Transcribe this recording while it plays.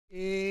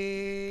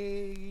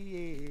Amen.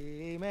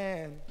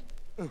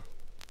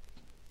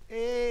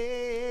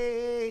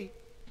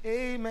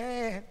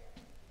 Amen.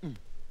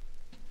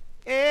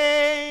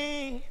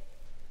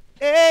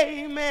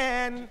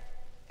 Amen.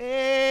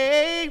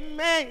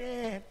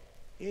 Amen.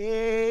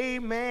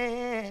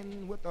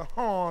 Amen. With the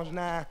horns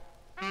now.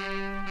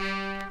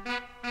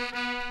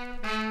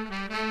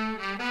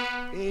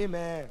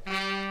 Amen.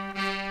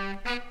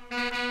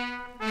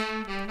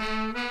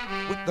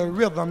 With the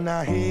rhythm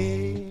now.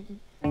 Hey.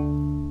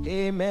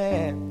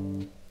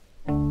 Amen.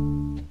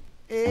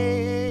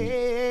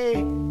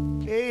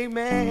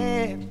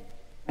 Amen.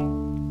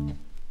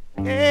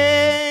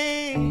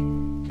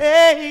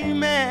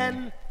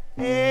 Amen.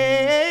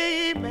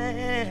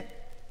 Amen.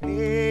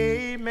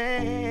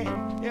 Amen.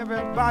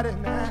 Everybody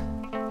now.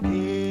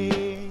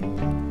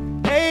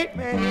 Amen.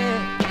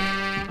 Amen.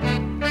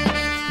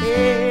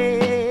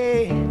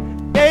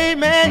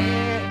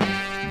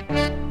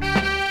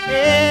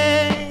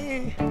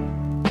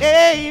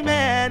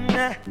 Amen.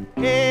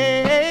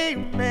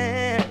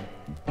 Amen.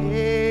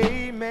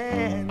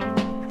 Amen.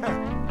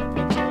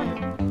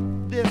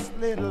 This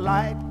little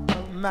light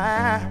of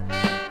mine,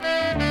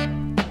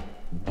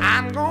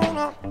 I'm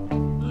gonna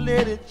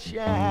let it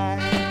shine.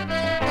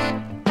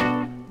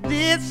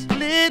 This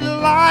little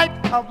light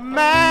of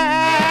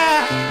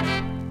mine,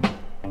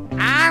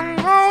 I'm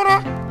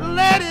gonna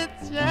let it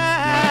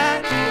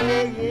shine.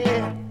 Yeah,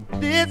 yeah.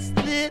 This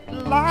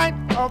little light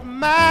of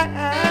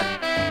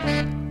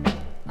mine,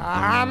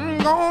 I'm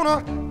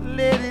gonna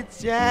let it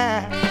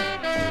shine.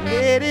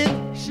 Let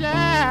it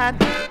shine.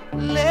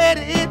 Let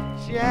it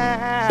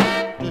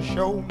shine to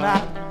show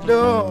my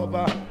love.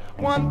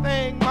 One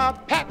thing my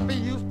pappy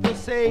used to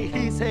say,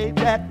 he said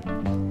that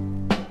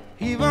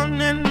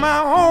even in my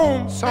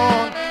home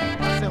song,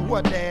 I said,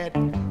 what, Dad?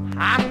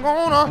 I'm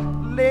gonna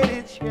let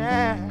it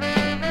shine.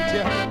 He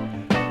tell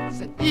me, I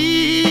said,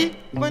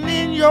 even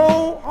in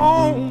your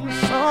home,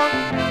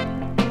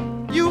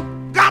 son, you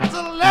got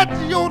to let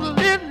your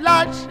little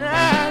light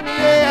shine.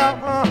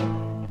 Yeah,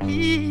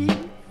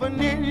 even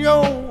in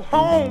your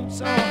home,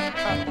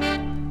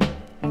 son,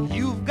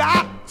 you've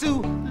got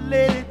to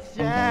let it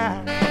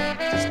shine.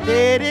 Just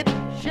let it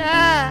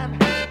shine.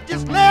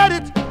 Just let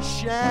it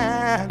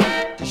shine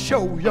to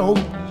show your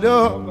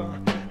love.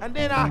 And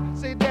then I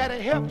say, Daddy,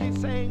 help me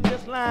sing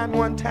this line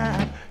one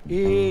time.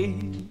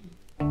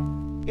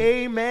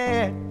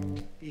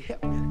 Amen. He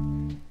helped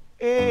me.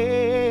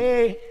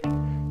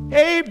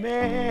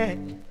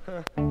 Amen.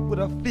 With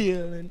a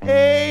feeling.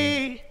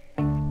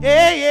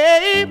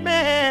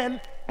 Amen.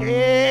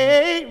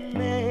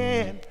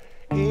 Amen.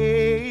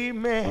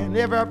 Amen.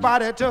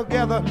 Everybody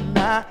together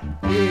now.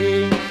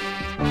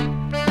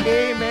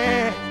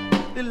 Amen.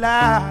 The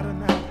louder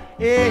now.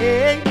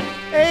 Amen.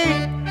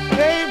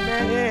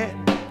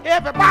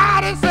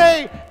 Everybody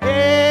say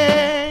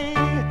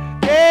amen.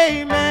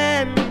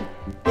 Amen.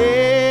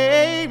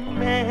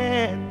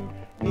 Amen.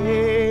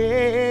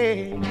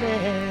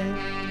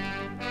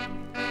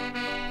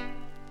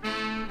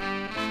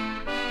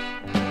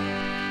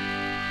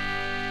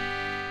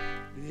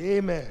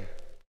 Amen.